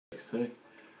XP.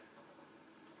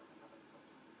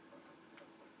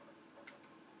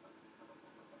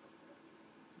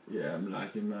 Yeah, I'm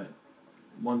lagging, mate.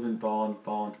 One's in barn.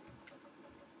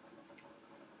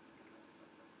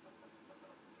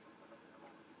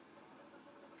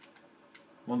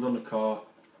 One's on the car.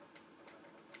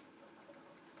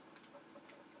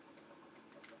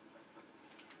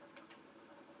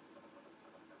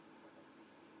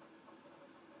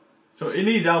 So he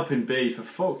needs help in B, for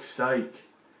fuck's sake.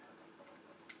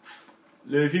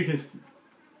 Lou, if you can...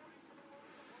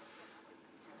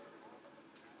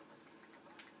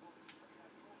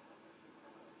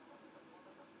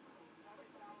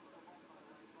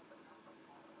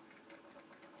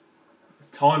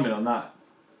 Timing on that.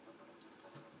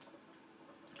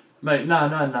 Mate,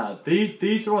 nah.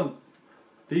 These are on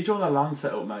the land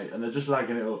setup, mate, and they're just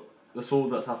lagging it up. That's all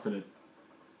that's happening.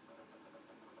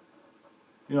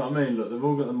 You know what I mean? Look, they've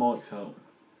all got the mics out.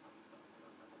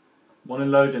 One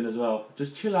in loading as well.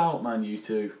 Just chill out, man, you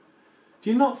two. Do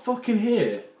you not fucking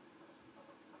hear?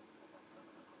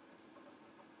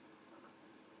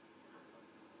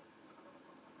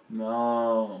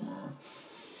 No, man.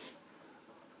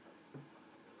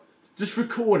 Just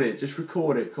record it.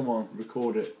 Come on,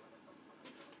 record it.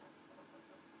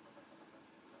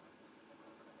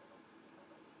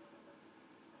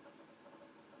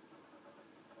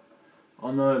 I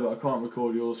know, but I can't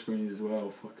record your screens as well.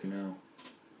 Fucking hell.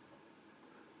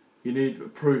 You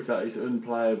need proof that it's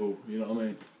unplayable. You know what I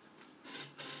mean?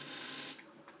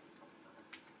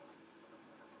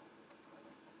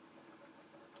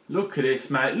 Look at this,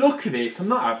 mate. Look at this. I'm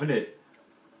not having it.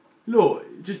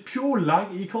 Look, just pure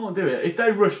lag. You can't do it. If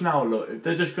they rush now, look. If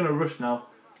they're just gonna rush now,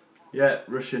 yeah,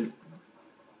 rushing.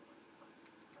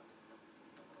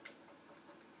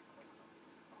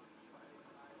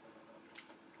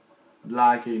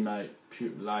 Laggy, mate. Pure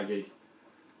laggy.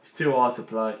 It's too hard to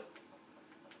play.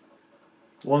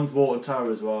 One's water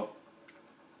tower as well.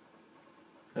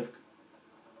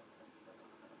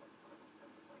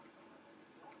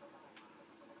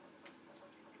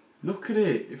 Look at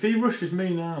it. If he rushes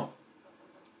me now.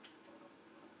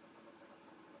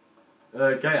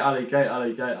 Gate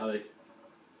alley.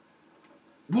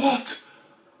 What?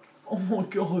 Oh my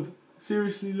god.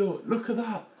 Seriously, look at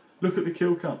that. Look at the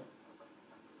kill cam.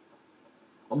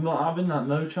 I'm not having that,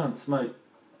 no chance, mate.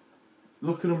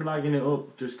 Look at them lagging it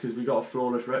up just because we got a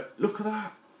flawless rep. Look at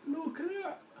that. Look at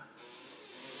that.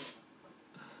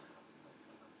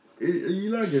 Are you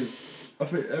lagging? I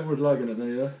think everyone's lagging at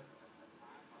me, yeah?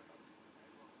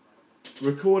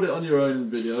 Record it on your own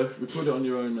video. Record it on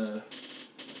your own...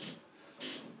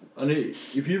 and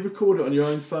if you record it on your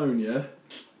own phone, yeah?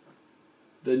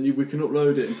 Then we can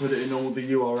upload it and put it in all the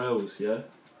URLs, yeah?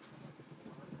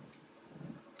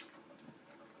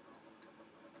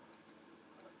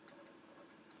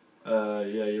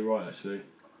 Yeah, you're right, actually.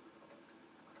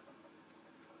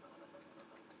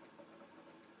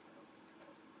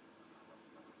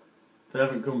 They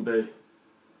haven't come B.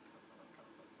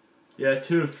 Yeah,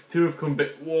 two have come B.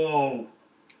 Whoa!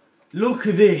 Look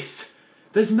at this!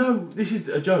 There's no... This is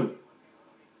a joke.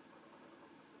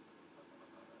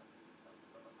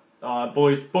 Alright,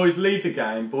 boys, leave the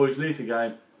game. Boys, leave the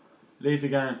game. Leave the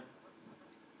game.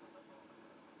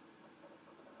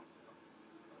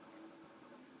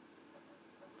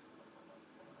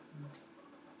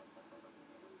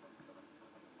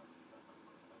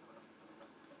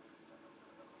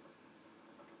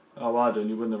 Oh, well done,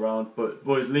 you win the round. But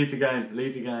boys, leave the game.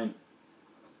 Leave the game.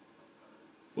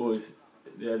 Boys,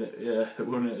 yeah, they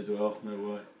won it as well.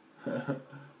 No way.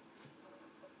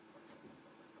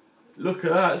 Look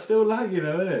at that. It's still lagging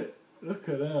though, isn't it? Look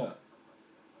at that.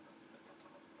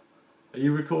 Are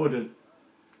you recording?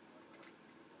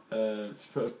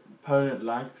 Just put opponent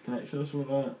lagged connection or something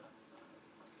like that.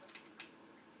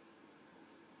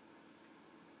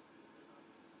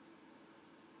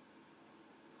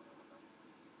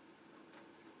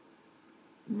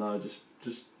 No, just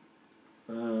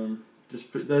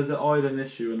put, there's an island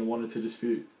issue and I wanted to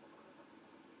dispute.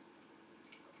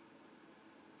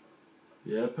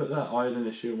 Yeah, put that island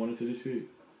issue and wanted to dispute.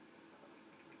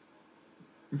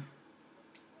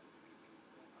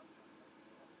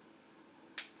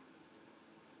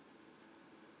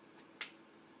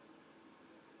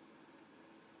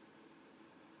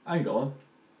 Hang on,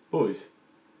 boys.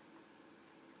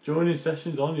 Joining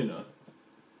sessions on, you know.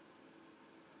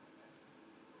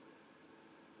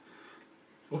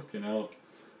 Fucking hell.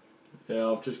 Yeah,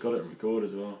 I've just got it recorded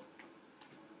as well.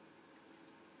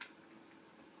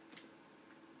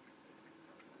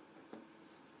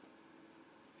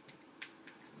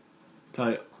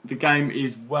 Okay, the game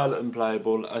is well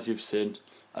unplayable, as you've seen.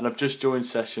 and I've just joined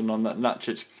session on that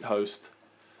Natchich host.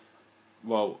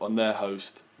 Well, on their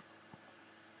host,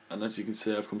 and as you can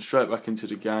see, I've come straight back into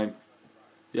the game.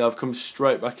 Yeah, I've come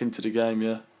straight back into the game.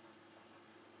 Yeah.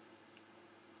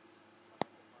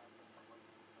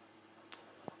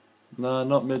 No,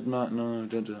 not mid-match. No,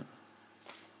 don't do that.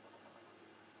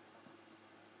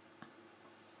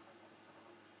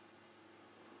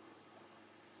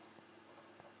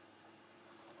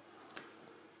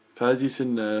 Okay, as you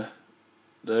seen there,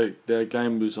 their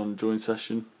game was on join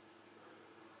session,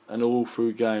 and all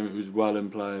through game it was well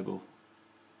unplayable.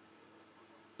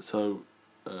 So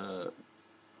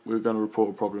we're going to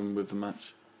report a problem with the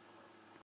match.